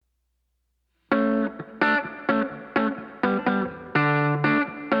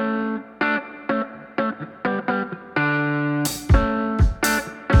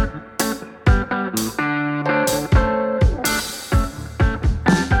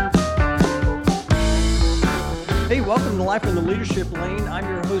Hey, welcome to Life in the Leadership Lane. I'm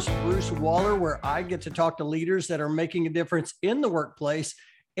your host, Bruce Waller, where I get to talk to leaders that are making a difference in the workplace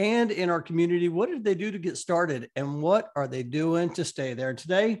and in our community. What did they do to get started and what are they doing to stay there?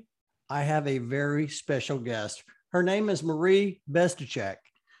 Today, I have a very special guest. Her name is Marie Bezdacek.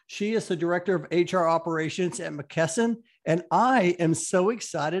 She is the Director of HR Operations at McKesson, and I am so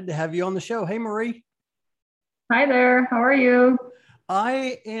excited to have you on the show. Hey, Marie. Hi there. How are you?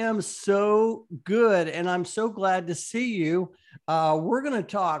 I am so good, and I'm so glad to see you. We're going to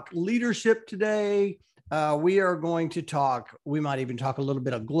talk leadership today. We are going to talk, we might even talk a little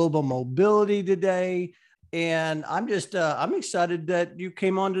bit of global mobility today. And I'm excited that you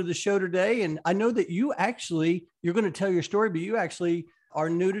came onto the show today. And I know that you're going to tell your story, but you actually are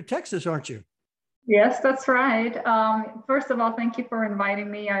new to Texas, aren't you? Yes, that's right. First of all, thank you for inviting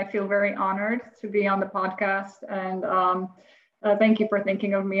me. I feel very honored to be on the podcast, and thank you for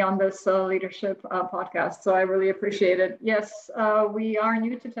thinking of me on this leadership podcast. So I really appreciate it. Yes, we are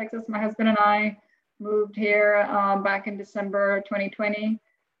new to Texas. My husband and I moved here back in December 2020.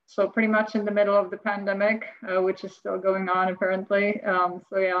 So pretty much in the middle of the pandemic, which is still going on apparently.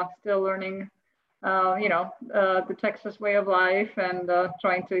 So yeah, still learning, the Texas way of life and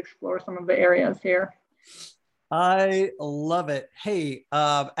trying to explore some of the areas here. I love it. Hey,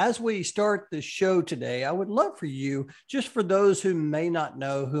 as we start the show today, I would love for you, just for those who may not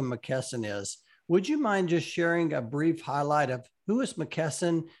know who McKesson is, would you mind just sharing a brief highlight of who is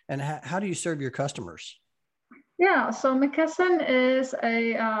McKesson and how do you serve your customers? Yeah, so McKesson is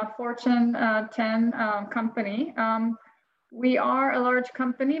a Fortune 10 company. We are a large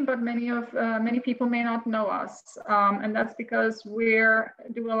company, but many people may not know us, and that's because we're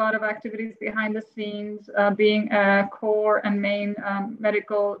do a lot of activities behind the scenes, being a core and main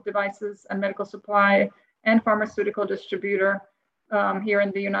medical devices and medical supply and pharmaceutical distributor here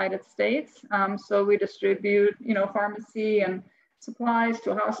in the United States. So we distribute, pharmacy and supplies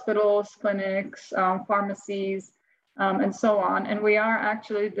to hospitals, clinics, pharmacies, and so on. And we are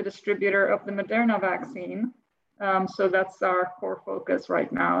actually the distributor of the Moderna vaccine. So that's our core focus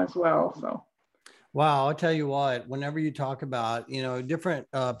right now as well. So, wow, I'll tell you what, whenever you talk about, different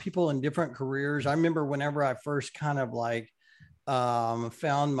people in different careers, I remember whenever I first kind of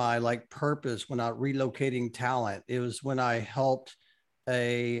found my purpose when I relocating talent, it was when I helped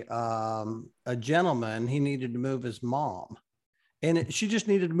a gentleman. He needed to move his mom. And she just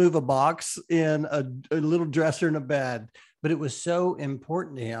needed to move a box in a little dresser in a bed, but it was so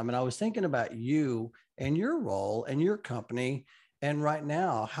important to him. And I was thinking about you and your role and your company, and right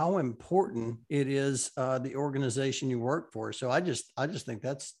now how important it is, the organization you work for. So I just think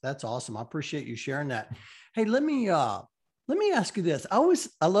that's awesome. I appreciate you sharing that. Hey, let me ask you this.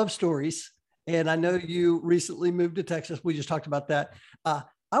 I love stories, and I know you recently moved to Texas. We just talked about that. I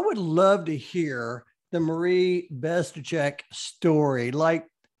would love to hear the Marie Bezdacek story. Like,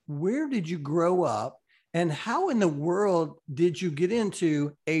 where did you grow up and how in the world did you get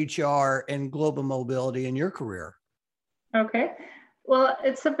into HR and global mobility in your career? okay. Well,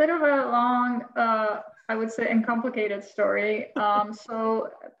 it's a bit of a long, I would say, and complicated story. So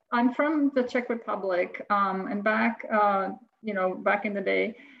I'm from the Czech Republic, and back in the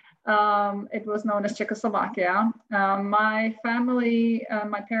day, it was known as Czechoslovakia. My family,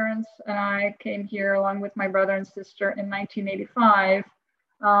 my parents and I came here along with my brother and sister in 1985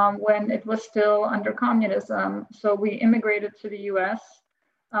 when it was still under communism. So we immigrated to the US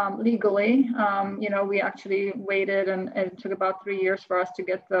legally. We actually waited and it took about 3 years for us to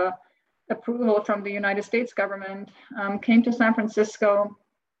get the approval from the United States government, came to San Francisco,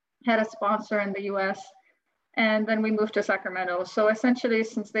 had a sponsor in the US, and then we moved to Sacramento. So essentially,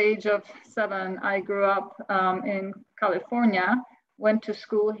 since the age of 7, I grew up in California, went to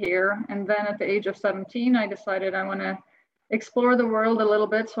school here, and then at the age of 17, I decided I want to explore the world a little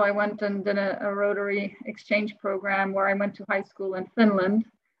bit. So I went and did a Rotary exchange program where I went to high school in Finland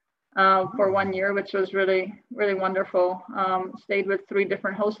for 1 year, which was really, really wonderful. Stayed with 3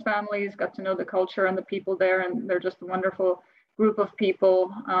 different host families, got to know the culture and the people there, and they're just a wonderful group of people.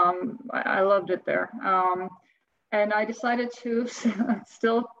 I loved it there. And I decided to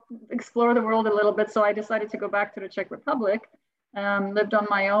still explore the world a little bit. So I decided to go back to the Czech Republic. Lived on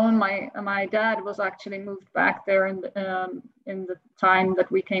my own. My dad was actually moved back there in the time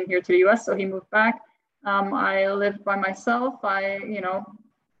that we came here to the US. So he moved back. I lived by myself. I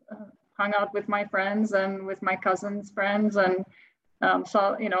hung out with my friends and with my cousins' friends, and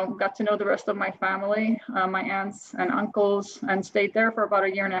got to know the rest of my family, my aunts and uncles, and stayed there for about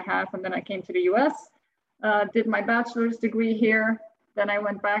 1.5 years. And then I came to the US, did my bachelor's degree here. Then I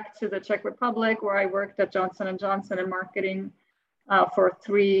went back to the Czech Republic where I worked at Johnson & Johnson in marketing for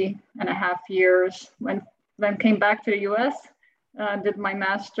 3.5 years. then came back to the US, did my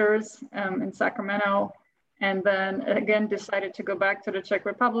master's in Sacramento, and then again decided to go back to the Czech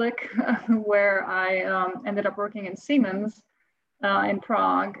Republic, where I ended up working in Siemens in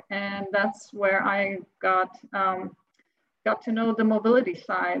Prague, and that's where I got to know the mobility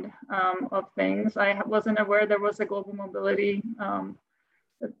side of things. I wasn't aware there was a global mobility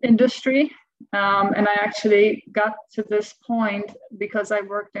industry, and I actually got to this point because I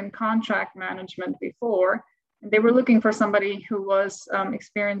worked in contract management before. They were looking for somebody who was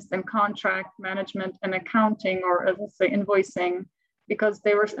experienced in contract management and accounting, or let's say invoicing, because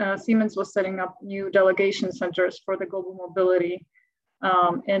they were Siemens was setting up new delegation centers for the global mobility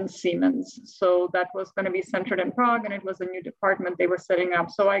in Siemens. So that was going to be centered in Prague, and it was a new department they were setting up.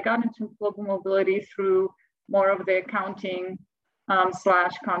 So I got into global mobility through more of the accounting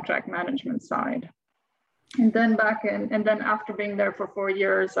 / contract management side. And then after being there for 4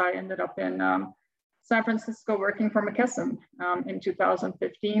 years, I ended up in San Francisco working for McKesson in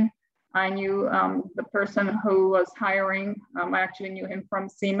 2015. I knew the person who was hiring. I actually knew him from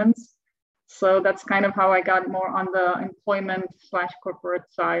Siemens. So that's kind of how I got more on the employment / corporate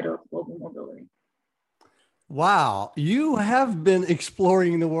side of global mobility. Wow, you have been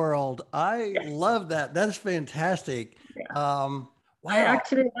exploring the world. I love that. That's fantastic. Yeah. Wow. I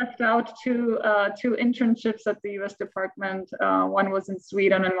actually left out two internships at the U.S. Department. One was in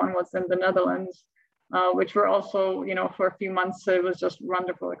Sweden and one was in the Netherlands, which were also, for a few months. It was just a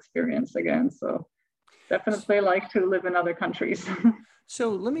wonderful experience again. So definitely like to live in other countries. So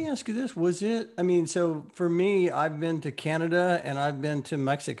let me ask you this. So for me, I've been to Canada and I've been to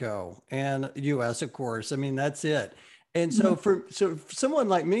Mexico and US, of course. I mean, that's it. And so for someone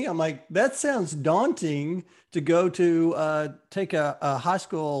like me, I'm like, that sounds daunting to go to take a high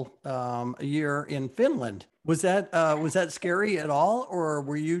school a year in Finland. Was that scary at all? Or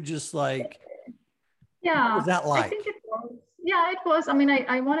were you just like, Yeah, what was that like? I think it was. Yeah, it was. I mean,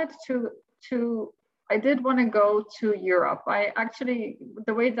 I wanted I did want to go to Europe.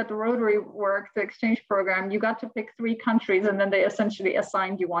 The way that the Rotary worked, the exchange program, you got to pick 3 countries and then they essentially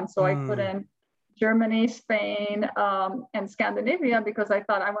assigned you one. So I put in Germany, Spain, and Scandinavia because I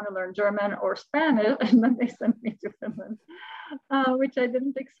thought I want to learn German or Spanish. And then they sent me to Finland, which I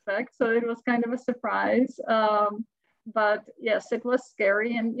didn't expect. So it was kind of a surprise. But yes, it was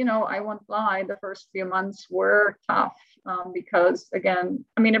scary. And, I won't lie, the first few months were tough because, again,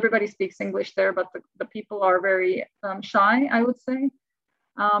 I mean, everybody speaks English there, but the people are very shy, I would say.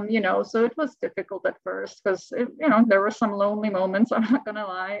 So it was difficult at first because, there were some lonely moments, I'm not going to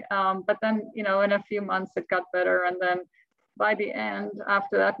lie. But then, in a few months, it got better. And then by the end,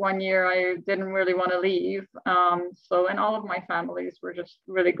 after that 1 year, I didn't really want to leave. And all of my families were just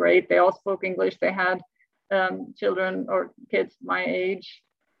really great. They all spoke English. They had children or kids my age.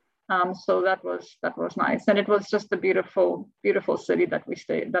 So that was nice. And it was just a beautiful, beautiful city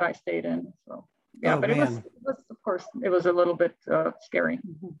that I stayed in. So yeah, but it was, of course, it was a little bit scary.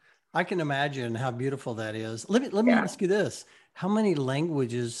 I can imagine how beautiful that is. Let me ask you this. How many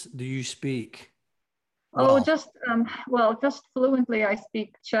languages do you speak? Oh, just fluently. I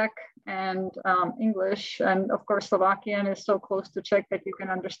speak Czech and English, and of course, Slovakian is so close to Czech that you can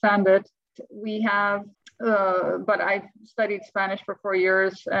understand it. We have, but I've studied Spanish for 4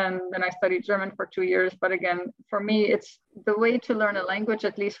 years, and then I studied German for 2 years. But again, for me, it's the way to learn a language,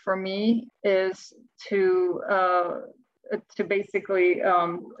 at least for me, is to basically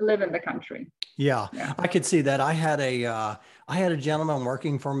live in the country. Yeah, I could see that. I had a gentleman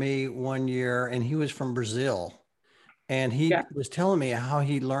working for me 1 year, and he was from Brazil. And he was telling me how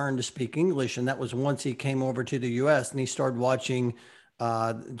he learned to speak English. And that was once he came over to the US and he started watching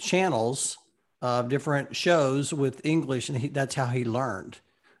channels of different shows with English. And that's how he learned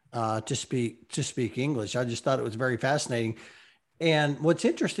to speak English. I just thought it was very fascinating. And what's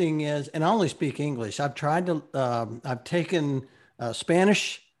interesting is, and I only speak English. I've taken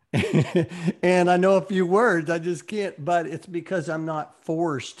Spanish and I know a few words. I just can't, but it's because I'm not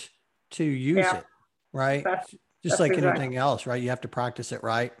forced to use it. Right. Just like anything else, right? You have to practice it,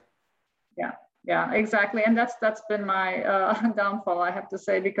 right? Yeah, exactly. And that's been my downfall, I have to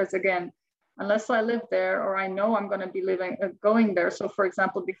say, because again, unless I live there or I know I'm going to be going there. So for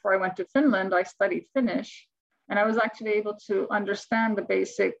example, before I went to Finland, I studied Finnish, and I was actually able to understand the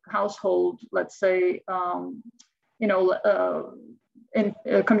basic household, let's say, in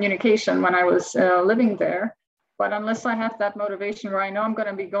communication when I was living there. But unless I have that motivation where I know I'm going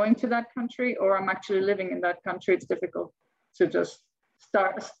to be going to that country or I'm actually living in that country, it's difficult to just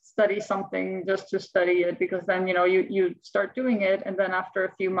study something just to study it, because then, you start doing it. And then after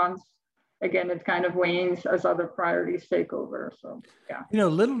a few months, again, it kind of wanes as other priorities take over. So, yeah.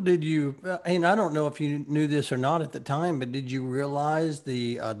 Little did you, and I don't know if you knew this or not at the time, but did you realize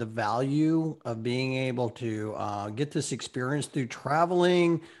the value of being able to get this experience through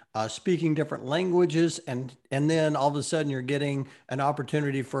traveling, speaking different languages, and then all of a sudden you're getting an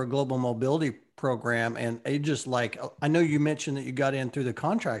opportunity for a global mobility program, and it just like I know you mentioned that you got in through the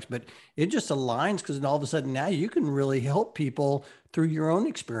contracts, but it just aligns because all of a sudden now you can really help people through your own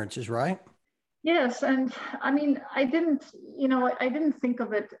experiences, right? Yes, and I mean, I didn't think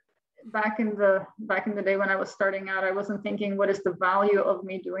of it back in the day when I was starting out. I wasn't thinking, what is the value of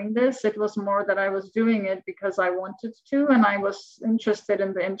me doing this? It was more that I was doing it because I wanted to, and I was interested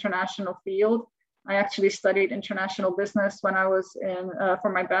in the international field. I actually studied international business when I was in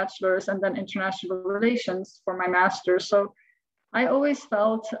for my bachelor's, and then international relations for my master's. So I always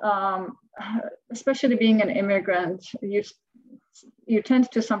felt, especially being an immigrant, you tend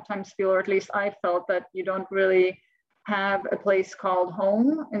to sometimes feel, or at least I felt, that you don't really have a place called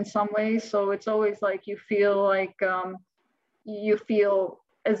home in some ways. So it's always like you feel like you feel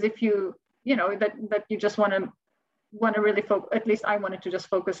as if that you just want to really focus. At least I wanted to just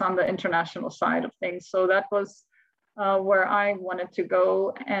focus on the international side of things. So that was where I wanted to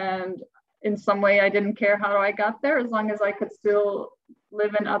go. And in some way, I didn't care how I got there, as long as I could still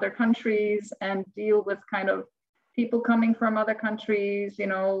live in other countries and deal with kind of people coming from other countries,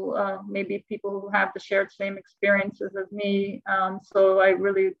 maybe people who have the shared same experiences as me. So I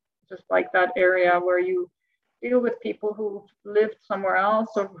really just like that area where you deal with people who lived somewhere else,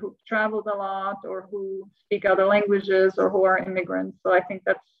 or who traveled a lot, or who speak other languages, or who are immigrants. So I think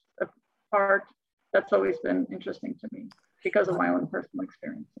that's a part that's always been interesting to me because of my own personal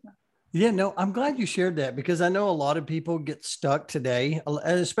experience. Yeah, no, I'm glad you shared that because I know a lot of people get stuck today,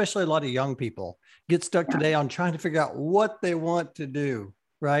 especially a lot of young people get stuck today on trying to figure out what they want to do,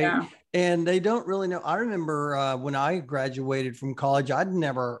 right? Yeah. And they don't really know. I remember when I graduated from college, I'd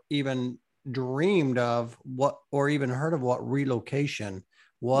never even dreamed of what, or even heard of what relocation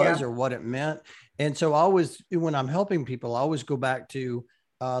was or what it meant. And so I always, when I'm helping people, I always go back to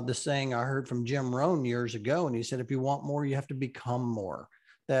the saying I heard from Jim Rohn years ago. And he said, if you want more, you have to become more.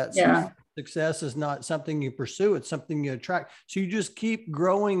 That success is not something you pursue, it's something you attract. So you just keep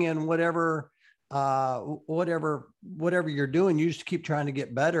growing in whatever you're doing. You just keep trying to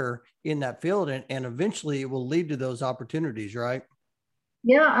get better in that field, and eventually it will lead to those opportunities, right?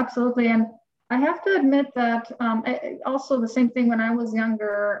 Yeah, absolutely. And I have to admit that also the same thing when I was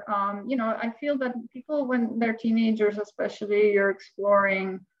younger. I feel that people, when they're teenagers especially, you're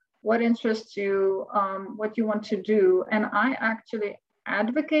exploring what interests you, what you want to do. And I actually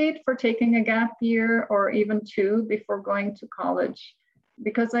advocate for taking a gap year or even two before going to college,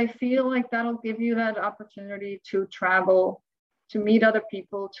 because I feel like that'll give you that opportunity to travel, to meet other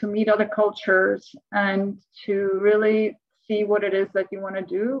people, to meet other cultures, and to really see what it is that you want to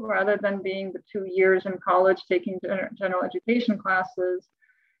do, rather than being the 2 years in college taking general education classes.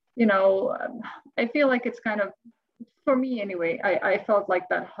 I feel like it's kind of, for me anyway, I felt like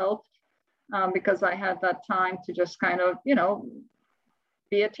that helped because I had that time to just kind of,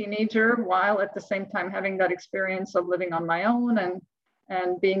 be a teenager while at the same time having that experience of living on my own and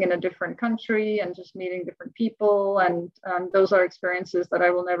being in a different country and just meeting different people. And those are experiences that I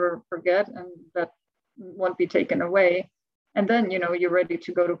will never forget and that won't be taken away. And then, you're ready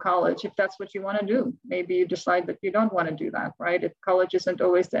to go to college if that's what you want to do. Maybe you decide that you don't want to do that, right? If college isn't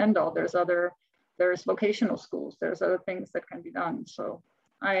always the end all, there's vocational schools, there's other things that can be done. So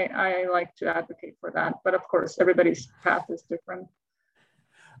I like to advocate for that. But of course, everybody's path is different.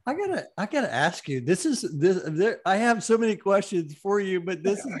 I gotta ask you, I have so many questions for you, but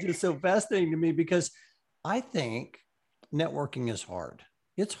this is just so fascinating to me because I think networking is hard.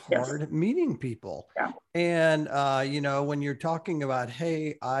 It's hard meeting people. Yeah. And, when you're talking about,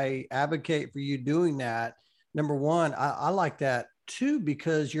 hey, I advocate for you doing that. Number one, I like that too,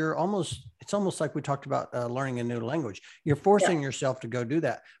 because it's almost like we talked about learning a new language. You're forcing yourself to go do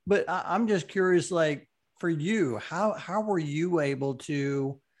that. But I'm just curious, like for you, how were you able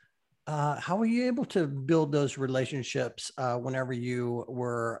to build those relationships whenever you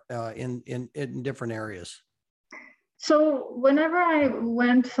were in different areas? So whenever I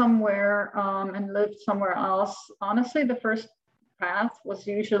went somewhere and lived somewhere else, honestly, the first path was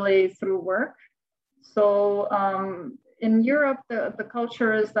usually through work. So in Europe, the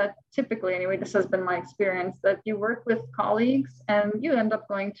culture is that typically, anyway, this has been my experience, that you work with colleagues and you end up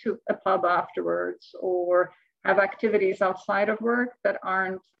going to a pub afterwards or have activities outside of work that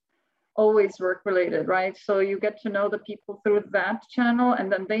aren't always work related, right? So you get to know the people through that channel,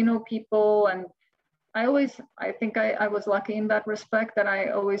 and then they know people, and I think I was lucky in that respect that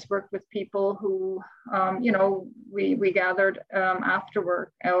I always worked with people who, we gathered after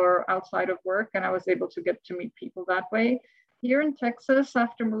work or outside of work, and I was able to get to meet people that way. Here in Texas,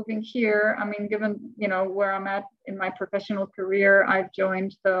 after moving here, I mean, given, where I'm at in my professional career, I've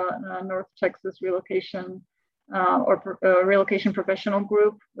joined the North Texas Relocation Relocation Professional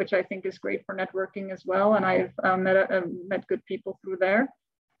Group, which I think is great for networking as well. And I've met good people through there.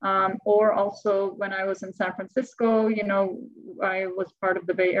 Or also when I was in San Francisco, I was part of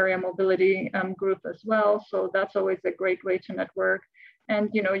the Bay Area Mobility Group as well. So that's always a great way to network. And,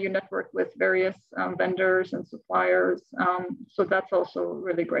 you network with various vendors and suppliers. So that's also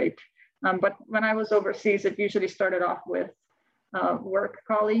really great. But when I was overseas, it usually started off with work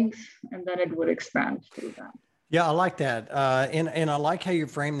colleagues, and then it would expand through that. Yeah, I like that. And I like how you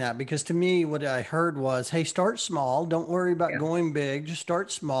frame that, because to me, what I heard was, hey, start small. Don't worry about Yeah. going big. Just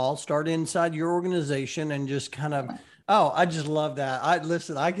start small, start inside your organization and just kind of, oh, I just love that.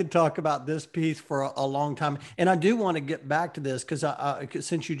 Listen, I could talk about this piece for a long time. And I do want to get back to this because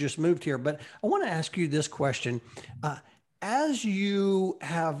since you just moved here, but I want to ask you this question. As you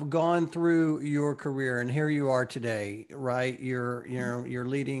have gone through your career and here you are today, right? You're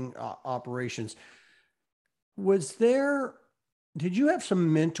leading operations. Was there, did you have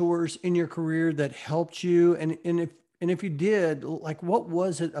some mentors in your career that helped you? And if you did, like what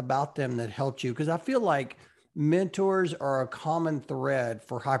was it about them that helped you? Because I feel like mentors are a common thread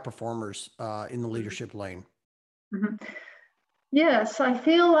for high performers in the leadership lane. Mhm. Yes, I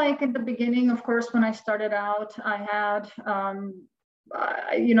feel like at the beginning, of course, when I started out, I had,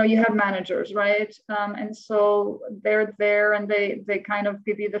 you have managers, right? And so they're there and they kind of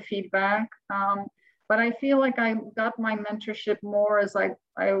give you the feedback. But I feel like I got my mentorship more as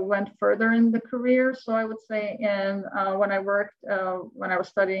I went further in the career. So I would say when I was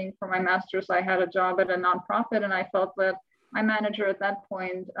studying for my master's, I had a job at a nonprofit, and I felt that my manager at that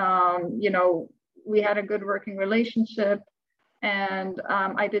point, we had a good working relationship, and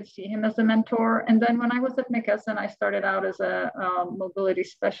I did see him as a mentor. And then when I was at McKesson, I started out as a mobility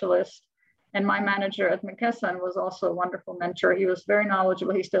specialist, and my manager at McKesson was also a wonderful mentor. He was very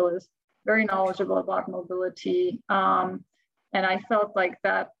knowledgeable. He still is very knowledgeable about mobility. And I felt like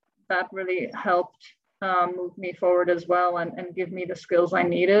that really helped move me forward as well, and give me the skills I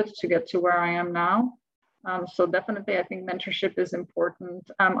needed to get to where I am now. So definitely, I think mentorship is important.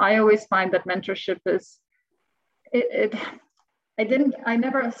 I always find that mentorship is, I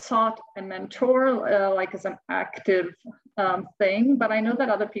never sought a mentor like as an active thing, but I know that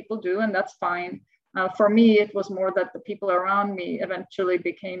other people do, and that's fine. For me, it was more that the people around me eventually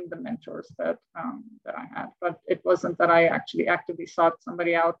became the mentors that I had, but it wasn't that I actually actively sought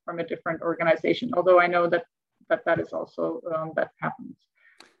somebody out from a different organization, although I know that is also, that happens.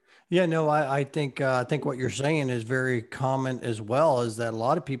 Yeah, no, I think what you're saying is very common as well, is that a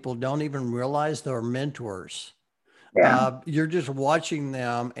lot of people don't even realize they're mentors. Yeah. You're just watching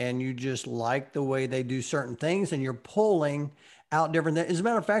them and you just like the way they do certain things, and you're pulling out different things. As a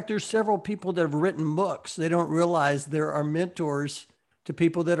matter of fact, there's several people that have written books. They don't realize there are mentors to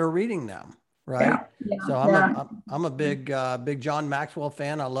people that are reading them. Right. Yeah. Yeah. So Yeah. I'm a big John Maxwell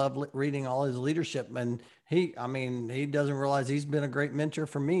fan. I love reading all his leadership, and I mean, he doesn't realize he's been a great mentor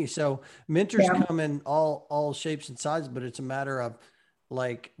for me. So mentors Yeah. come in all shapes and sizes, but it's a matter of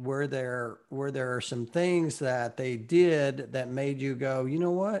like were there are some things that they did that made you go, you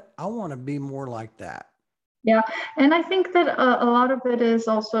know what, I want to be more like that. Yeah, and I think that a lot of it is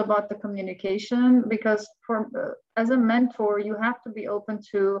also about the communication, because as a mentor, you have to be open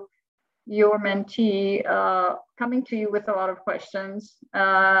to your mentee coming to you with a lot of questions,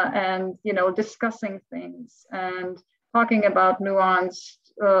 and discussing things and talking about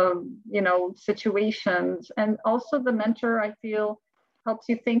nuanced situations. And also the mentor, I feel, helps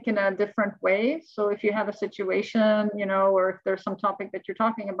you think in a different way. So if you have a situation, or if there's some topic that you're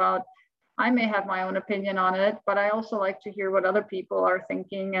talking about, I may have my own opinion on it, but I also like to hear what other people are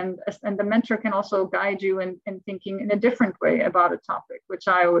thinking. And the mentor can also guide you in thinking in a different way about a topic, which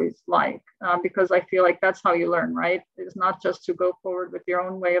I always like, because I feel like that's how you learn, right? It's not just to go forward with your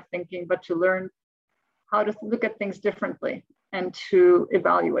own way of thinking, but to learn how to look at things differently and to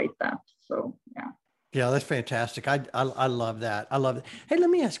evaluate that. So, yeah. Yeah, that's fantastic. I love that. I love it. Hey, let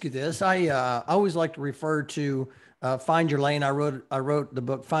me ask you this. I always like to refer to Find Your Lane. I wrote the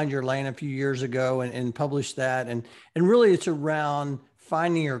book Find Your Lane a few years ago, and published that. And really it's around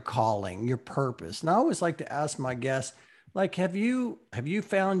finding your calling, your purpose. And I always like to ask my guests, like, have you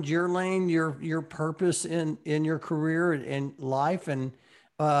found your lane, your purpose in your career and life? And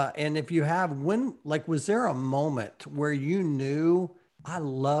if you have, when, like, was there a moment where you knew I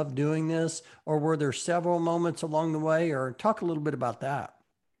love doing this? Or were there several moments along the way? Or talk a little bit about that.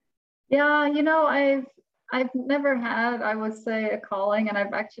 Yeah, I've never had, I would say, a calling, and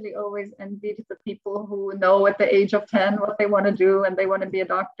I've actually always envied the people who know at the age of 10 what they want to do, and they want to be a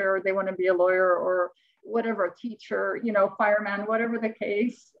doctor, or they want to be a lawyer, or whatever, a teacher, fireman, whatever the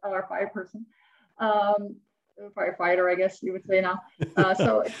case, or fireperson, um, firefighter, I guess you would say now.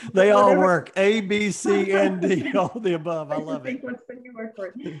 So They all whatever. work, A, B, C, and D, all the above. I I love it. think what's the new word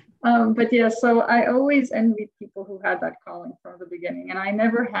for it. But yeah, so I always envied people who had that calling from the beginning, and I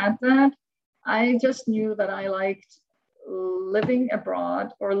never had that. I just knew that I liked living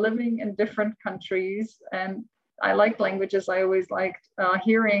abroad or living in different countries, and I liked languages. I always liked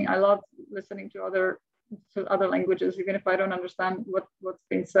hearing. I love listening to other languages, even if I don't understand what's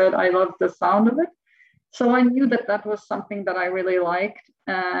being said. I love the sound of it. So I knew that that was something that I really liked.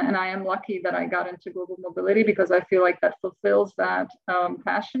 And I am lucky that I got into global mobility because I feel like that fulfills that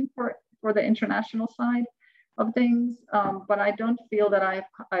passion for the international side of things. But I don't feel that I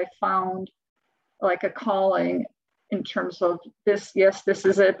found like a calling in terms of this, yes, this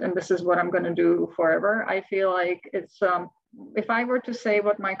is it, and this is what I'm going to do forever. I feel like it's, if I were to say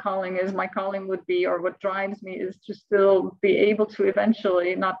what my calling is, my calling would be, or what drives me is to still be able to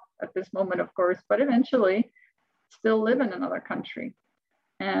eventually, not at this moment, of course, but eventually still live in another country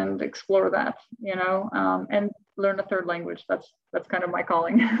and explore that, and learn a third language. That's kind of my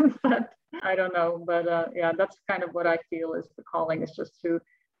calling. But I don't know. But yeah, that's kind of what I feel is the calling, is just to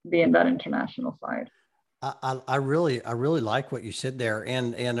be in that international side. I really like what you said there,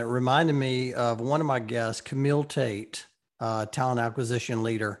 and it reminded me of one of my guests, Camille Tate, talent acquisition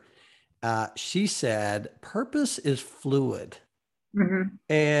leader. She said, "Purpose is fluid." Mm-hmm.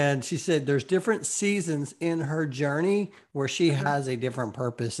 And she said there's different seasons in her journey where she Mm-hmm. has a different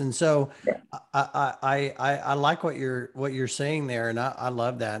purpose. And so Yeah. I like what you're saying there. And I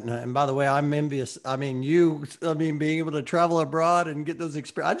love that. And by the way, I'm envious. I mean, being able to travel abroad and get those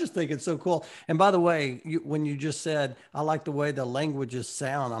experiences, I just think it's so cool. And by the way, when you just said, I like the way the languages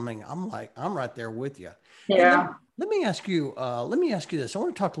sound. I mean, I'm right there with you. Hey, let, Yeah. let me ask you this. I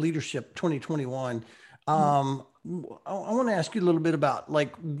want to talk leadership 2021. Mhm. I want to ask you a little bit about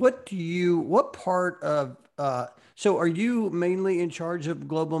like what part of so are you mainly in charge of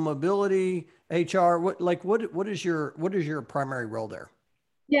global mobility, HR? What is your primary role there?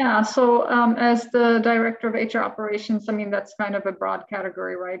 Yeah, so as the director of HR operations, I mean, that's kind of a broad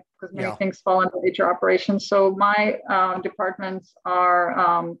category, right? Because many Yeah. things fall under HR operations. So my departments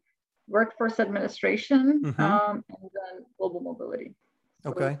are workforce administration Mm-hmm. and then global mobility. So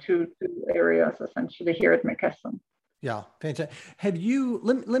those Okay. two areas essentially here at McKesson. Yeah, fantastic.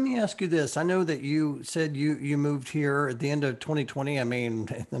 Let me ask you this. I know that you said you moved here at the end of 2020. I mean,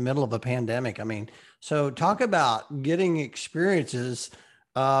 in the middle of a pandemic. I mean, so talk about getting experiences,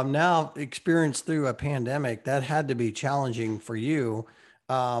 now experience through a pandemic. That had to be challenging for you.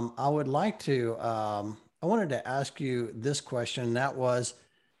 I wanted to ask you this question. That was,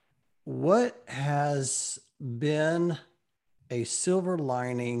 what has been a silver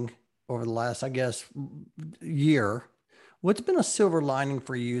lining over the last, I guess, year? What's been a silver lining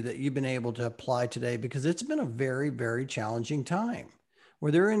for you that you've been able to apply today? Because it's been a very, very challenging time.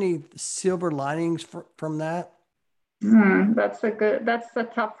 Were there any silver linings from that? That's a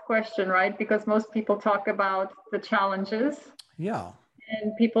tough question, right? Because most people talk about the challenges Yeah.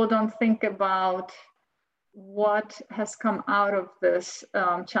 and people don't think about what has come out of this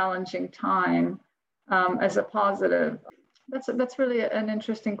challenging time as a positive. That's really an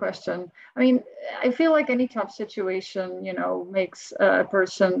interesting question. I mean, I feel like any tough situation, makes a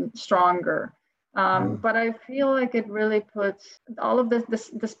person stronger. Mm, But I feel like it really puts all of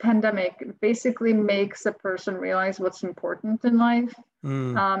this pandemic basically makes a person realize what's important in life.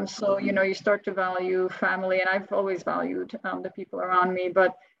 mm, So, you start to value family, and I've always valued the people around me,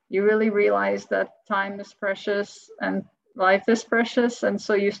 but you really realize that time is precious and life is precious. And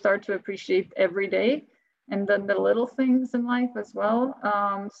so you start to appreciate every day and then the little things in life as well.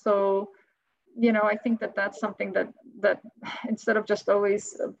 I think that that's something that instead of just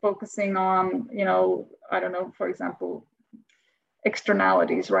always focusing on, I don't know, for example,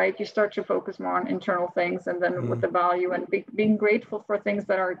 externalities, right? You start to focus more on internal things and then with mm. the value and being grateful for things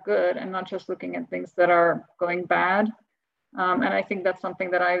that are good and not just looking at things that are going bad. And I think that's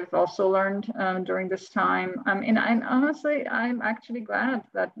something that I've also learned during this time. And honestly, I'm actually glad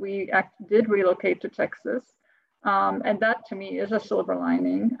that we did relocate to Texas. And that to me is a silver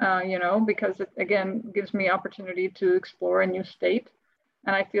lining, because it again gives me opportunity to explore a new state.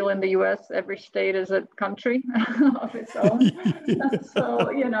 And I feel in the US, every state is a country of its own. So,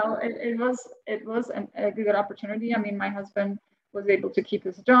 it was a good opportunity. I mean, my husband was able to keep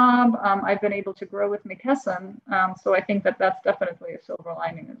his job. I've been able to grow with McKesson. So I think that that's definitely a silver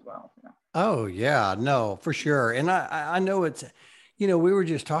lining as well. Yeah. Oh yeah, no, for sure. And I know it's, we were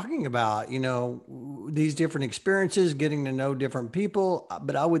just talking about, these different experiences, getting to know different people.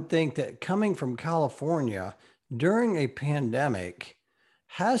 But I would think that coming from California during a pandemic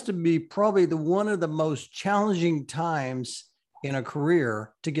has to be probably the one of the most challenging times in a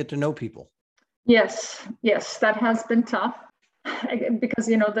career to get to know people. Yes, yes, that has been tough. Because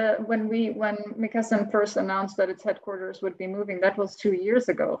when McKesson first announced that its headquarters would be moving, that was 2 years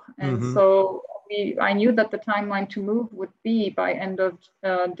ago, and Mm-hmm. so I knew that the timeline to move would be by end of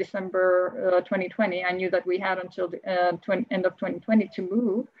December 2020. I knew that we had until the end of 2020 to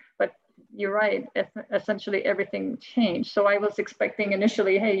move, but you're right. Essentially, everything changed. So I was expecting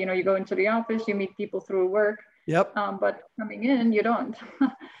initially, hey, you go into the office, you meet people through work, Yep. but coming in, you don't.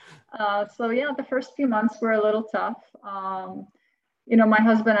 So yeah, the first few months were a little tough. My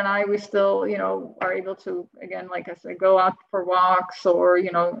husband and I, we still, are able to, again, like I said, go out for walks or,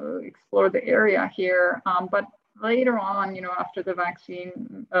 explore the area here. But later on, after the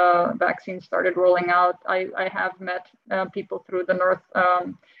vaccine started rolling out, I have met people through the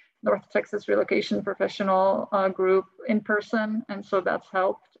North Texas Relocation Professional group in person. And so that's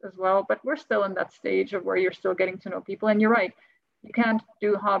helped as well. But we're still in that stage of where you're still getting to know people. And you're right, you can't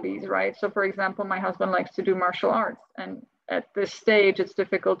do hobbies, right? So for example, my husband likes to do martial arts, and at this stage, it's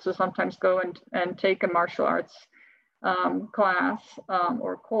difficult to sometimes go and take a martial arts class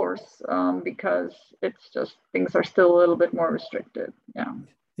or course because it's just things are still a little bit more restricted. Yeah.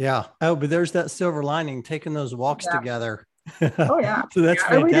 Yeah. Oh, but there's that silver lining, taking those walks Yeah. together. Oh yeah. So that's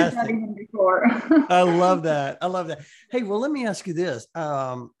Yeah, we did that fantastic. even before. I love that. I love that. Hey, well, let me ask you this.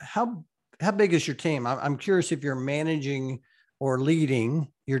 How big is your team? I'm curious if you're managing or leading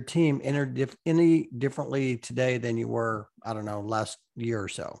your team any differently today than you were, I don't know, last year or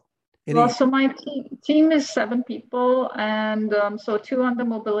so. Well, Any? so my team is 7 people, and so 2 on the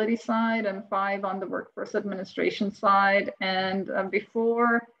mobility side and 5 on the workforce administration side. And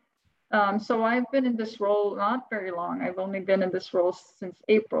before, so I've been in this role not very long. I've only been in this role since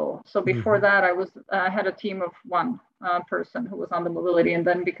April. So before Mhm. that, I had a team of 1 person who was on the mobility, and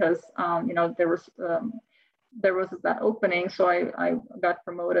then because there was that opening, so I got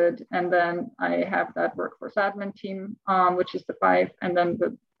promoted, and then I have that workforce admin team, which is the 5, and then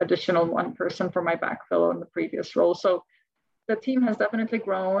the additional 1 person for my backfill in the previous role. So the team has definitely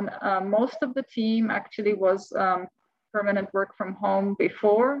grown. Most of the team actually was permanent work from home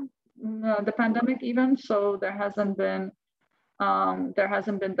before the pandemic even, so there hasn't been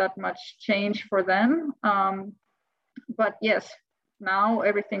that much change for them. But yes, now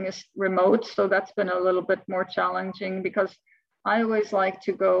everything is remote, so that's been a little bit more challenging because I always like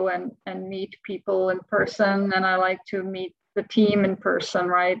to go and meet people in person, and I like to meet the team in person,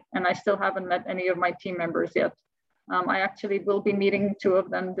 right? And I still haven't met any of my team members yet. I actually will be meeting 2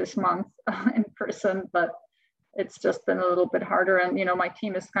 of them this month in person, but it's just been a little bit harder. And my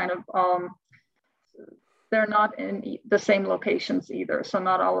team is kind of they're not in the same locations either. So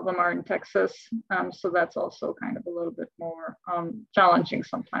not all of them are in Texas. So that's also kind of a little bit more challenging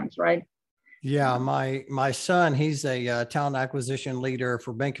sometimes, right? Yeah, my son, he's a talent acquisition leader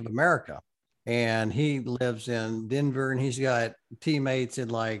for Bank of America, and he lives in Denver, and he's got teammates in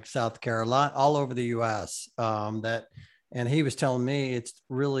like South Carolina, all over the U.S. And he was telling me it's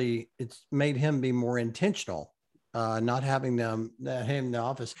made him be more intentional, not having him in the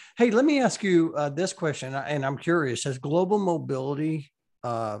office. Hey, let me ask you this question, and I'm curious: has global mobility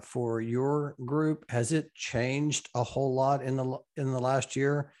for your group, has it changed a whole lot in the last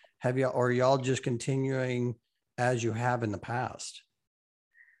year? Have you, or are y'all just continuing as you have in the past?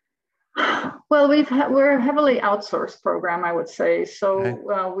 Well, we're a heavily outsourced program, I would say. Okay.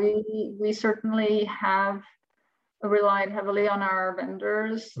 So we certainly have relied heavily on our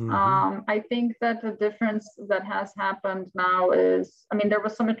vendors. Mm-hmm. I think that the difference that has happened now is, I mean, there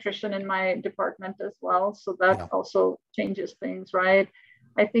was some attrition in my department as well, so that Yeah. also changes things, right?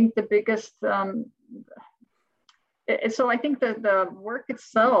 I think the biggest so I think that the work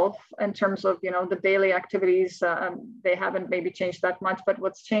itself, in terms of the daily activities, they haven't maybe changed that much. But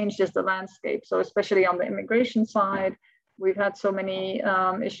what's changed is the landscape. So especially on the immigration side, we've had so many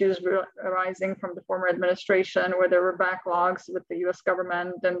issues arising from the former administration, where there were backlogs with the U.S.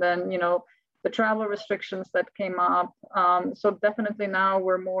 government, and then the travel restrictions that came up. So definitely now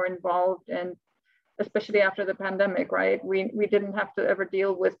we're more involved in, especially after the pandemic, right? We didn't have to ever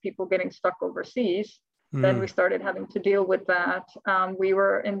deal with people getting stuck overseas. Then we started having to deal with that. We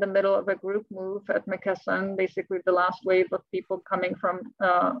were in the middle of a group move at McKesson, basically the last wave of people coming from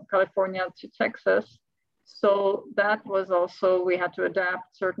California to Texas. So that was also, we had to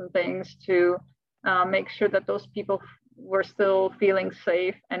adapt certain things to make sure that those people were still feeling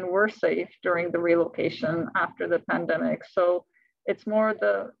safe and were safe during the relocation after the pandemic. So it's more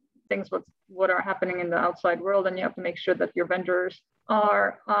the things what are happening in the outside world, and you have to make sure that your vendors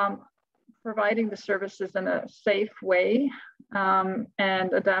are providing the services in a safe way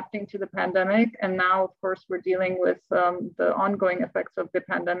and adapting to the pandemic. And now, of course, we're dealing with the ongoing effects of the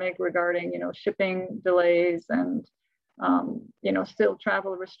pandemic regarding, shipping delays and, still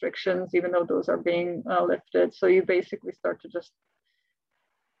travel restrictions, even though those are being lifted. So you basically start to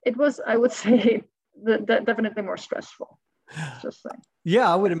it was, I would say, definitely more stressful. Just saying.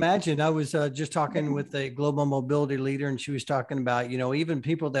 Yeah, I would imagine. I was just talking with a global mobility leader, and she was talking about, even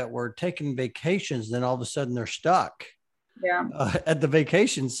people that were taking vacations, then all of a sudden they're stuck at the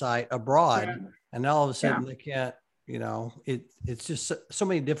vacation site abroad. Yeah. And all of a sudden they can't, it's just so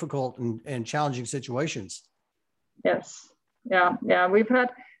many difficult and challenging situations. Yes. Yeah. We've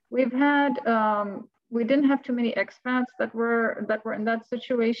had, we didn't have too many expats that were in that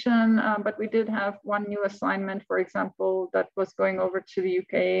situation, but we did have one new assignment, for example, that was going over to the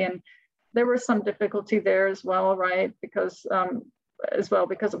UK, and there was some difficulty there as well, right? Because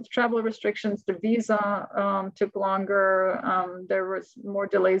of travel restrictions, the visa took longer. There was more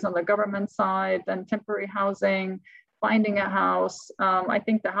delays on the government side than temporary housing, finding a house. I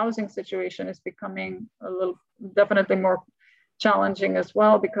think the housing situation is becoming definitely more challenging as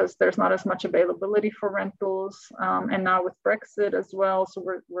well, because there's not as much availability for rentals, and now with Brexit as well, so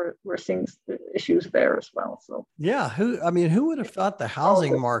we're seeing issues there as well. So yeah, who would have thought the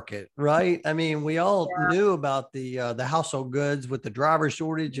housing market, right? I mean, we all knew about the household goods with the driver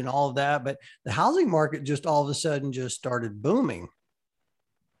shortage and all of that, but the housing market just all of a sudden just started booming.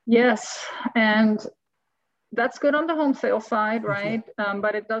 Yes, and that's good on the home sale side, right?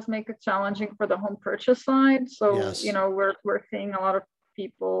 But it does make it challenging for the home purchase side. So, yes. We're seeing a lot of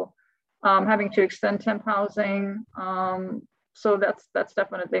people having to extend temp housing. So that's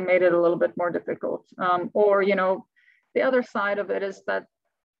definitely made it a little bit more difficult. Or, the other side of it is that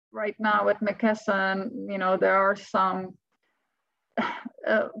right now at McKesson, there are some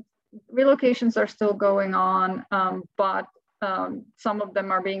relocations are still going on, but some of them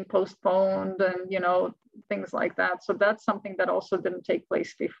are being postponed, and, things like that. So that's something that also didn't take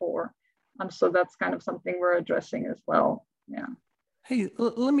place before. So that's kind of something we're addressing as well. Yeah. Hey,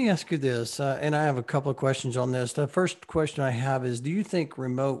 let me ask you this, and I have a couple of questions on this. The first question I have is, do you think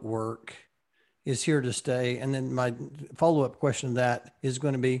remote work is here to stay? And then my follow-up question to that is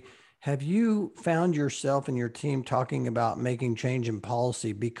going to be, have you found yourself and your team talking about making change in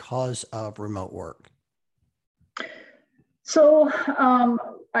policy because of remote work? So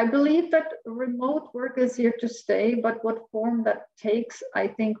I believe that remote work is here to stay, but what form that takes, I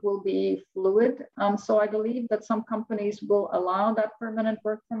think, will be fluid. So I believe that some companies will allow that permanent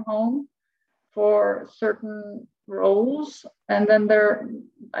work from home for certain roles. And then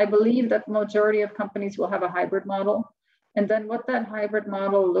I believe that majority of companies will have a hybrid model. And then what that hybrid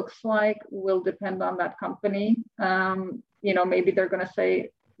model looks like will depend on that company. Maybe they're going to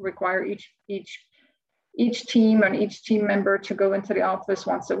say require each team and each team member to go into the office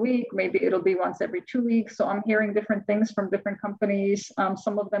once a week. Maybe it'll be once every 2 weeks. So I'm hearing different things from different companies.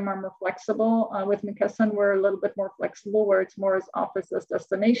 Some of them are more flexible. With McKesson, we're a little bit more flexible, where it's more as office as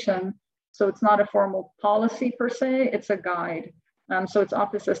destination. So it's not a formal policy per se, it's a guide. So it's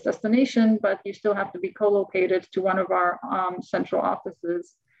office as destination, but you still have to be co-located to one of our central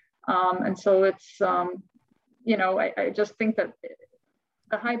offices. And so it's, I just think that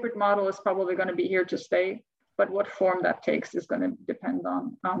the hybrid model is probably going to be here to stay, but what form that takes is going to depend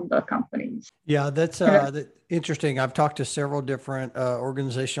on the companies. Yeah, that's interesting. I've talked to several different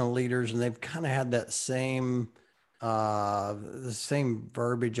organizational leaders, and they've kind of had that the same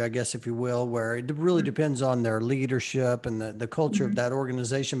verbiage, I guess, if you will, where it really depends on their leadership and the culture of that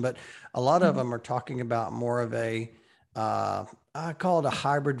organization. But a lot of them are talking about more of I call it a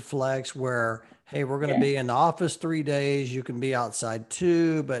hybrid flex, where, hey, we're going to be in the office 3 days. You can be outside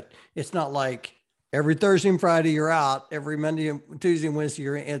 2, but it's not like every Thursday and Friday you're out, every Monday, Tuesday and Wednesday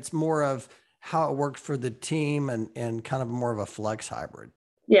you're in. It's more of how it works for the team and kind of more of a flex hybrid.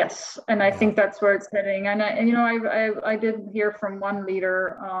 Yes, and I think that's where it's heading. And I did hear from one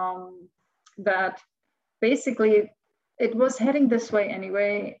leader that basically it was heading this way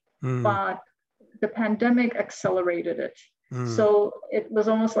anyway, but the pandemic accelerated it. So it was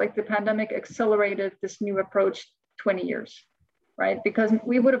almost like the pandemic accelerated this new approach 20 years, right? Because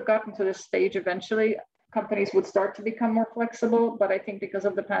we would have gotten to this stage eventually. Companies would start to become more flexible, but I think because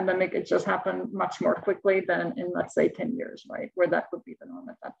of the pandemic, it just happened much more quickly than in, let's say, 10 years, right? Where that would be the norm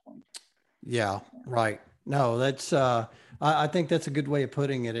at that point. Yeah, right. No, that's I think that's a good way of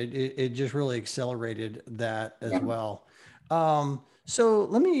putting it. It just really accelerated that as Yeah. well. So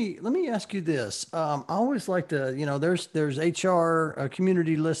let me ask you this. I always like to, there's HR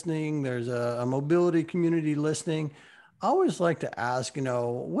community listening, there's a mobility community listening. I always like to ask,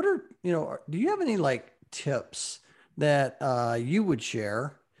 what are, do you have any like tips that you would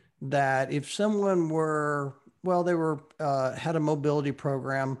share that if someone were, well, they were had a mobility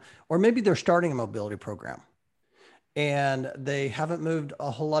program, or maybe they're starting a mobility program and they haven't moved a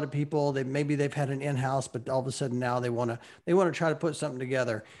whole lot of people. Maybe they've had an in-house, but all of a sudden now they want to try to put something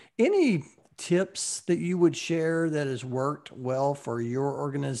together. Any tips that you would share that has worked well for your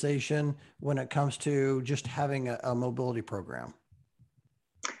organization when it comes to just having a mobility program?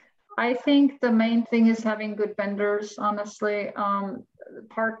 I think the main thing is having good vendors, honestly,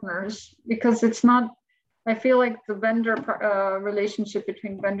 partners, because it's not, I feel like the vendor relationship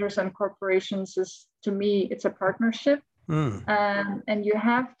between vendors and corporations is, to me, it's a partnership. Mm, And you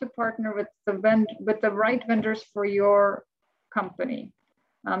have to partner with with the right vendors for your company.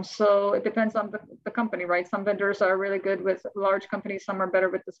 So it depends on the company, right? Some vendors are really good with large companies, some are better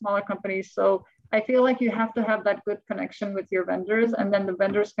with the smaller companies. So I feel like you have to have that good connection with your vendors, and then the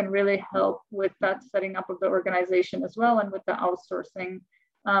vendors can really help with that setting up of the organization as well, and with the outsourcing.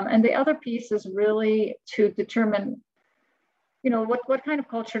 And the other piece is really to determine, what kind of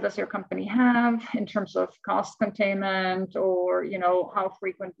culture does your company have in terms of cost containment, or how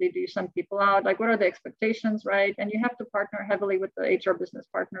frequently do you send people out, like what are the expectations, right? And you have to partner heavily with the HR business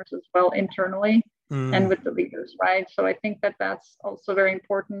partners as well internally, and mm. with the leaders, right? So I think that that's also very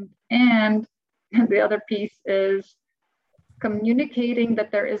important. And the other piece is communicating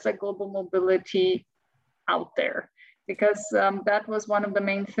that there is a global mobility out there, because that was one of the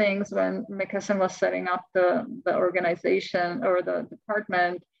main things when McKesson was setting up the organization or the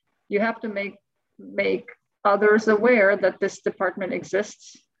department. You have to make others aware that this department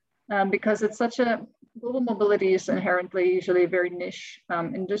exists, because it's such a, global mobility is inherently usually a very niche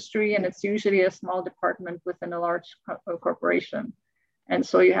industry, and it's usually a small department within a large corporation. And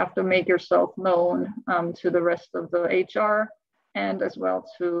so you have to make yourself known to the rest of the HR, and as well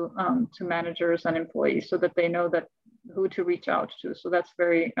to managers and employees, so that they know that who to reach out to. So that's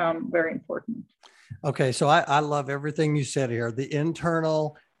very, very important. Okay, so I love everything you said here. The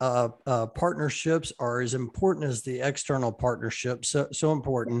internal partnerships are as important as the external partnerships. So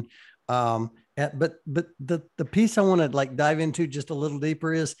important. But the piece I want to like dive into just a little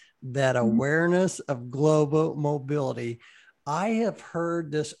deeper is that awareness of global mobility. I have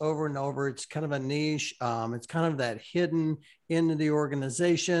heard this over and over. It's kind of a niche. It's kind of that hidden into the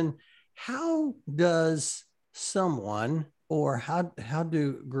organization. How does someone, or how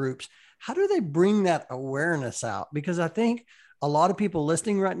do groups, how do they bring that awareness out? Because I think a lot of people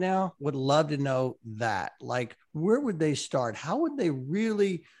listening right now would love to know that. Like, where would they start? How would they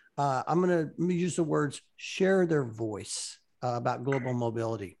really, I'm going to use the words, share their voice about global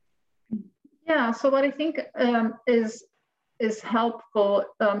mobility? Yeah. So what I think is helpful.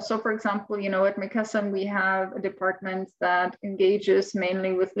 So for example, at McKesson, we have a department that engages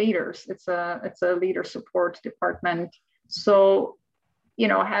mainly with leaders. It's a leader support department. So,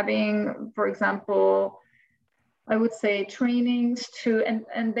 having, for example, I would say trainings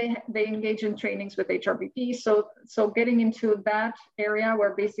and they engage in trainings with HRBP. So getting into that area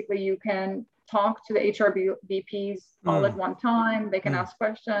where basically you can talk to the HRBPs all at one time, they can ask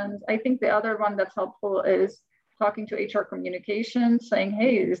questions. I think the other one that's helpful is talking to HR communications, saying,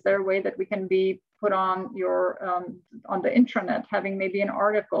 hey, is there a way that we can be put on on the intranet, having maybe an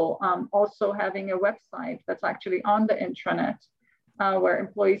article, also having a website that's actually on the intranet, where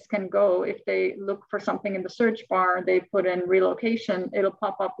employees can go. If they look for something in the search bar, they put in relocation, it'll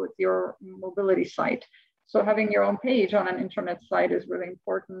pop up with your mobility site. So having your own page on an intranet site is really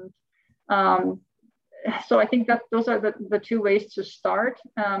important. So I think that those are the two ways to start.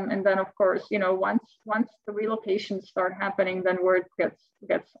 And then of course, once the relocations start happening, then word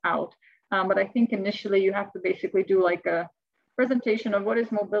gets out. But I think initially you have to basically do like a presentation of what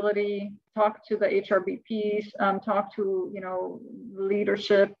is mobility, talk to the HRBPs, talk to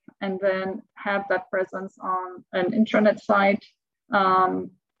leadership, and then have that presence on an intranet site.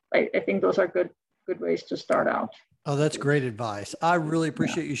 I think those are good ways to start out. Oh, that's great advice. I really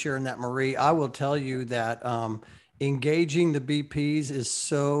appreciate you sharing that, Marie. I will tell you that engaging the BPs is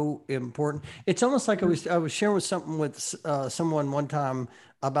so important. It's almost like I was sharing with someone one time.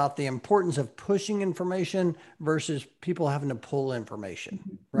 about the importance of pushing information versus people having to pull information,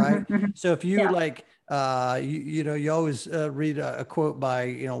 right? So if you Yeah. like, you always read a quote by,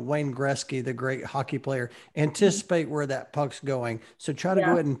 Wayne Gretzky, the great hockey player, anticipate where that puck's going. So try to go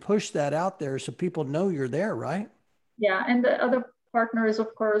Yeah. ahead and push that out there so people know you're there, right? Yeah. And the other partner is,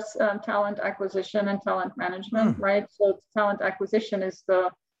 of course, talent acquisition and talent management, Hmm. right? So talent acquisition is the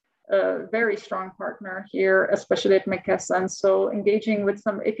very strong partner here, especially at McKesson. So engaging with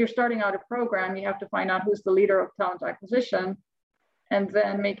if you're starting out a program, you have to find out who's the leader of talent acquisition, and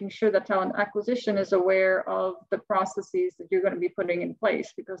then making sure that talent acquisition is aware of the processes that you're going to be putting in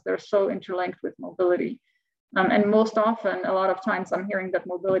place because they're so interlinked with mobility. And most often, a lot of times I'm hearing that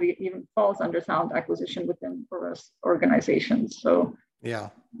mobility even falls under talent acquisition within organizations. So Yeah.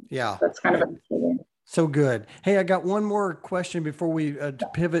 Yeah. that's kind of interesting. So good. Hey, I got one more question before we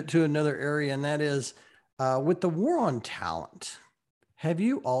pivot to another area, and that is with the war on talent, have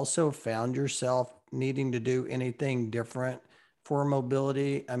you also found yourself needing to do anything different for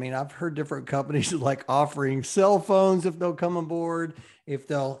mobility? I mean, I've heard different companies like offering cell phones if they'll come aboard,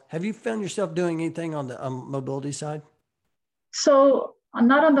 have you found yourself doing anything on the mobility side? So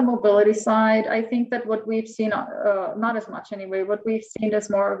not on the mobility side. I think that what we've seen, not as much anyway, what we've seen is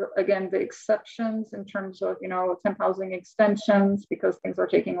more of, again, the exceptions in terms of, temp housing extensions because things are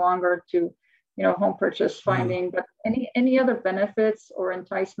taking longer to, home purchase finding, but any other benefits or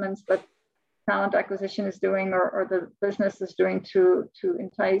enticements that talent acquisition is doing or the business is doing to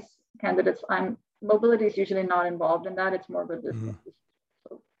entice candidates, mobility is usually not involved in that. It's more of a business.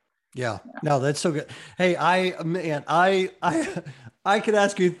 So, Yeah, yeah. no, that's so good. Hey, I could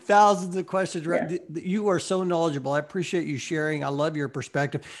ask you thousands of questions. Yeah. You are so knowledgeable. I appreciate you sharing. I love your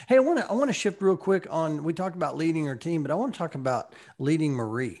perspective. Hey, I want to shift real quick on, we talked about leading your team, but I want to talk about leading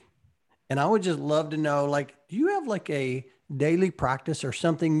Marie. And I would just love to know, like, do you have like a daily practice or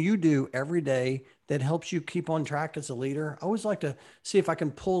something you do every day that helps you keep on track as a leader? I always like to see if I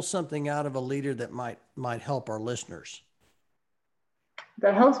can pull something out of a leader that might help our listeners.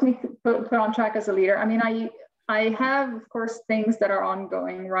 That helps me put on track as a leader. I mean, I have, of course, things that are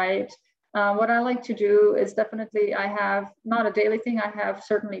ongoing, right? What I like to do is definitely, I have not a daily thing. I have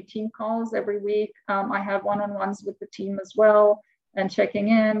certainly team calls every week. I have one-on-ones with the team as well and checking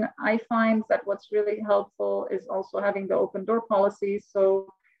in. I find that what's really helpful is also having the open door policies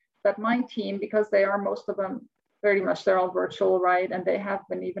so that my team, because they are most of them pretty much, they're all virtual, right? And they have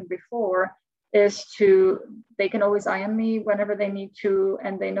been even before, they can always IM me whenever they need to,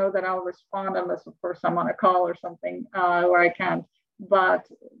 and they know that I'll respond unless, of course, I'm on a call or something where I can't. But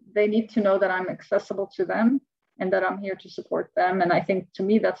they need to know that I'm accessible to them and that I'm here to support them. And I think to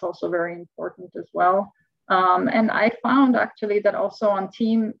me, that's also very important as well. And I found actually that also on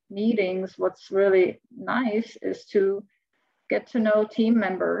team meetings, what's really nice is to get to know team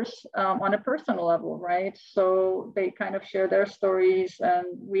members on a personal level, right? So they kind of share their stories, and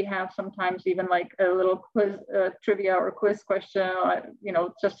we have sometimes even like a little quiz, trivia or quiz question,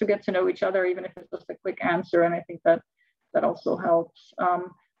 just to get to know each other, even if it's just a quick answer. And I think that also helps.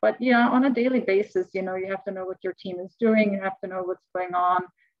 But yeah, on a daily basis, you have to know what your team is doing. You have to know what's going on,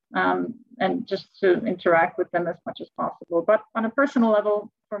 and just to interact with them as much as possible. But on a personal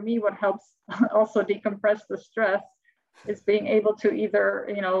level, for me, what helps also decompress the stress is being able to either,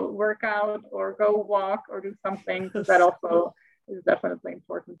 work out or go walk or do something, because that also is definitely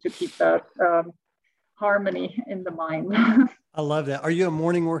important to keep that harmony in the mind. I love that. Are you a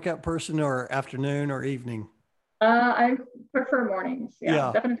morning workout person or afternoon or evening? I prefer mornings. Yeah,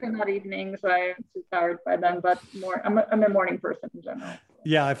 Yeah. definitely not evenings. I'm too tired by then, but I'm a morning person in general.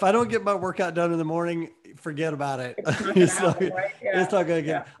 Yeah. If I don't get my workout done in the morning, forget about it. It's not gonna happen, right? Yeah. It's not going to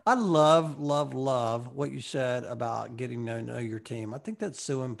Yeah. get, I love, love, love what you said about getting to know your team. I think that's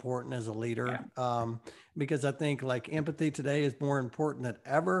so important as a leader. Yeah. Because I think like empathy today is more important than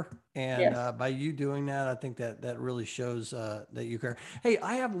ever. And Yes. by you doing that, I think that really shows that you care. Hey,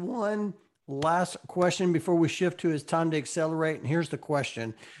 I have one last question before we shift to It's Time to Accelerate. And here's the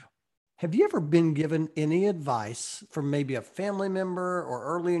question. Have you ever been given any advice from maybe a family member or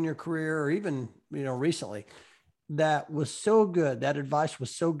early in your career or even, recently that was so good, that advice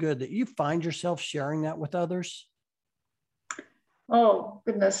was so good that you find yourself sharing that with others? Oh,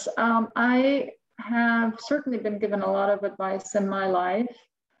 goodness. I have certainly been given a lot of advice in my life.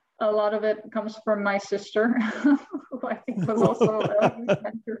 A lot of it comes from my sister, who I think was also a huge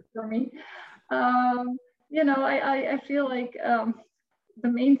mentor for me. I feel like the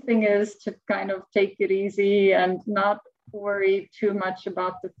main thing is to kind of take it easy and not worry too much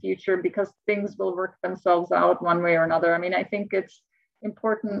about the future, because things will work themselves out one way or another. I mean, I think it's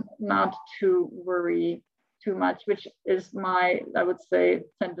important not to worry too much, which is my, I would say,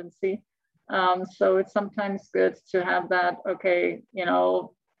 tendency. So it's sometimes good to have that, okay,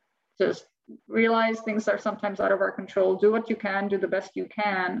 just realize things are sometimes out of our control. Do what you can, do the best you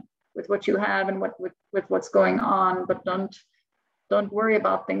can with what you have and with what's going on, but don't worry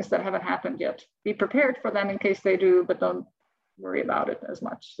about things that haven't happened yet. Be prepared for them in case they do, but don't worry about it as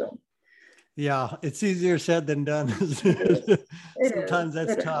much. So yeah, it's easier said than done. Sometimes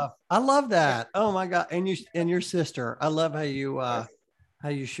that's tough. I love that. Yeah. Oh my God. And you and your sister. I love how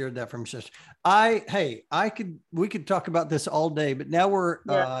you shared that from sister. We could talk about this all day, but now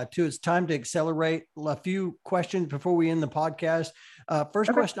it's time to accelerate. A few questions before we end the podcast.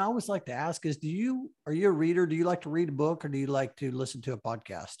 First question I always like to ask is, are you a reader? Do you like to read a book or do you like to listen to a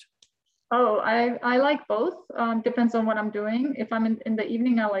podcast? Oh, I like both. Depends on what I'm doing. If I'm in the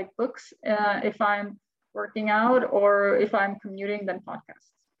evening, I like books. If I'm working out or if I'm commuting, then podcasts.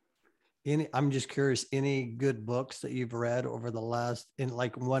 I'm just curious, any good books that you've read over the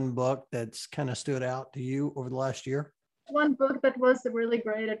one book that's kind of stood out to you over the last year? One book that was really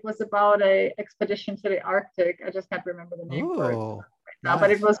great. It was about a expedition to the Arctic. I just can't remember the name for it right now,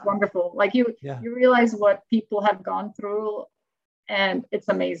 but it was wonderful. Like you realize what people have gone through, and it's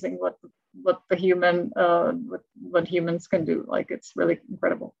amazing what humans can do. Like it's really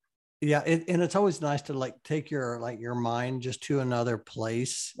incredible. Yeah, and it's always nice to take your mind just to another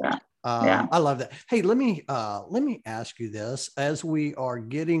place. Yeah. I love that. Hey, let me ask you this: as we are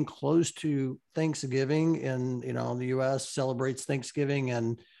getting close to Thanksgiving, and the U.S. celebrates Thanksgiving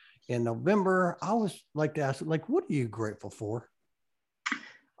in November, I always like to ask, what are you grateful for?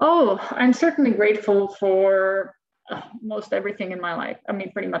 Oh, I'm certainly grateful for most everything in my life. I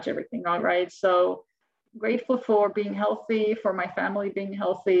mean, pretty much everything. All right, so grateful for being healthy, for my family being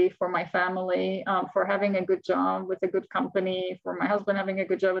healthy, for my family, for having a good job with a good company, for my husband having a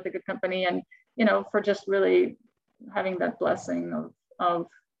good job with a good company, and for just really having that blessing of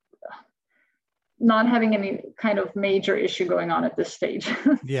not having any kind of major issue going on at this stage.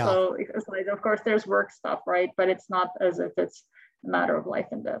 Yeah. So it's of course there's work stuff, right? But it's not as if it's a matter of life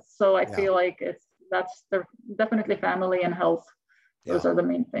and death. So I feel like that's definitely family and health. Those are the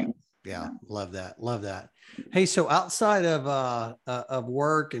main things. Yeah. Love that. Hey, so outside of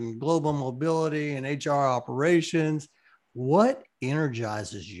work and global mobility and HR operations, what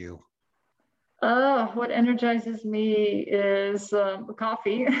energizes you? What energizes me is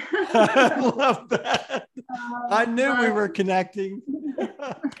coffee. I love that. I knew we were connecting.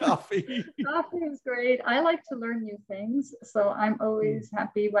 Coffee. Coffee is great. I like to learn new things. So I'm always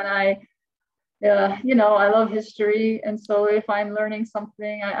happy when I love history. And so if I'm learning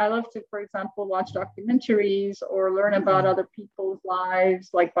something, I love to, for example, watch documentaries or learn about other people's lives,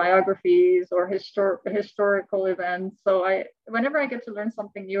 like biographies or historical events. So whenever I get to learn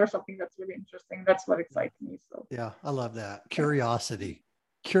something new or something that's really interesting, that's what excites me. So yeah, I love that. Curiosity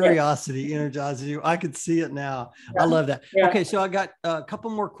energizes you. I could see it now. I love that. Okay. So I got a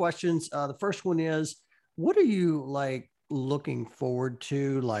couple more questions. The first one is, what are you looking forward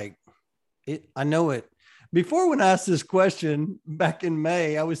to? I know it. Before, when I asked this question back in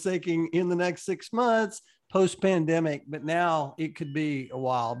May, I was thinking in the next 6 months, post-pandemic, but now it could be a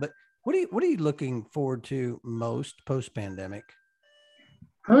while. But what are you looking forward to most post-pandemic?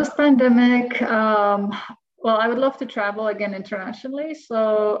 Post-pandemic, well, I would love to travel again internationally.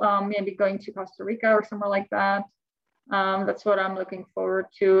 So maybe going to Costa Rica or somewhere like that. That's what I'm looking forward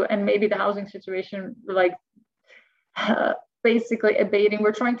to. And maybe the housing situation, basically abating.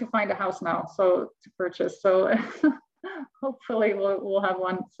 We're trying to find a house now, to purchase. So hopefully we'll have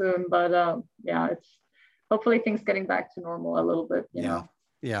one soon. But it's hopefully things getting back to normal a little bit. You know?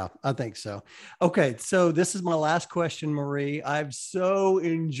 Yeah, I think so. Okay, so this is my last question, Marie. I've so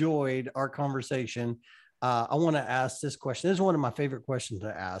enjoyed our conversation. I want to ask this question. This is one of my favorite questions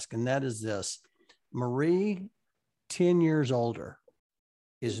to ask, and that is this: Marie, 10 years older,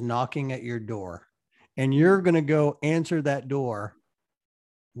 is knocking at your door, and you're going to go answer that door.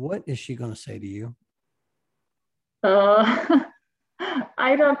 What is she going to say to you?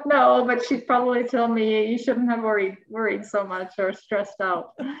 I don't know, but she'd probably tell me you shouldn't have worried so much or stressed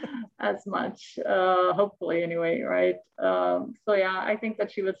out as much. Hopefully, anyway, right? I think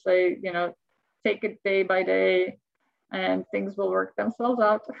that she would say, take it day by day, and things will work themselves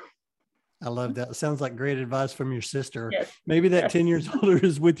out. I love that. Sounds like great advice from your sister. Yes. Maybe that 10 years older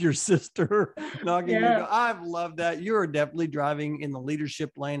is with your sister knocking your door. I've loved that. You're definitely driving in the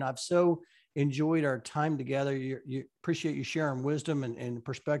leadership lane. I've so enjoyed our time together. You appreciate you sharing wisdom and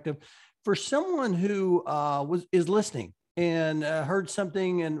perspective. For someone who is listening and heard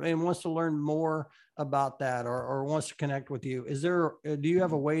something and wants to learn more about that or wants to connect with you, do you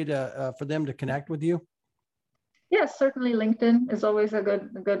have a way for them to connect with you? Yes, certainly LinkedIn is always a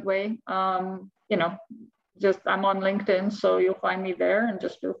good way. Just I'm on LinkedIn, so you'll find me there, and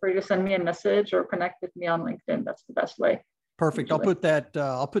just feel free to send me a message or connect with me on LinkedIn. That's the best way. Perfect. Usually.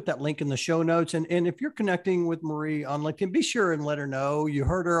 I'll put that link in the show notes. And if you're connecting with Marie on LinkedIn, be sure and let her know you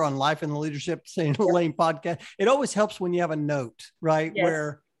heard her on Life in the Leadership St. Elaine podcast. It always helps when you have a note, right? Yes.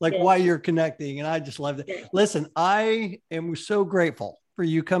 Where why you're connecting. And I just love that. Yes. Listen, I am so grateful for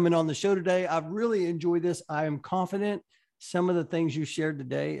you coming on the show today. I've really enjoyed this. I am confident some of the things you shared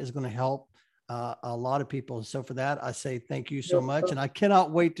today is going to help a lot of people. So for that, I say thank you so much. And I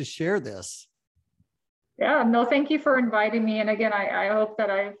cannot wait to share this. Yeah, no, thank you for inviting me. And again, I hope that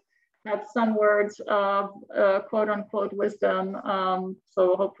I've had some words of quote unquote wisdom.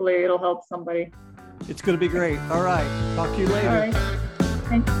 So hopefully it'll help somebody. It's going to be great. All right. Talk to you later. All right.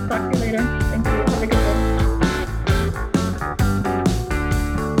 Thanks. Talk to you later. Thanks.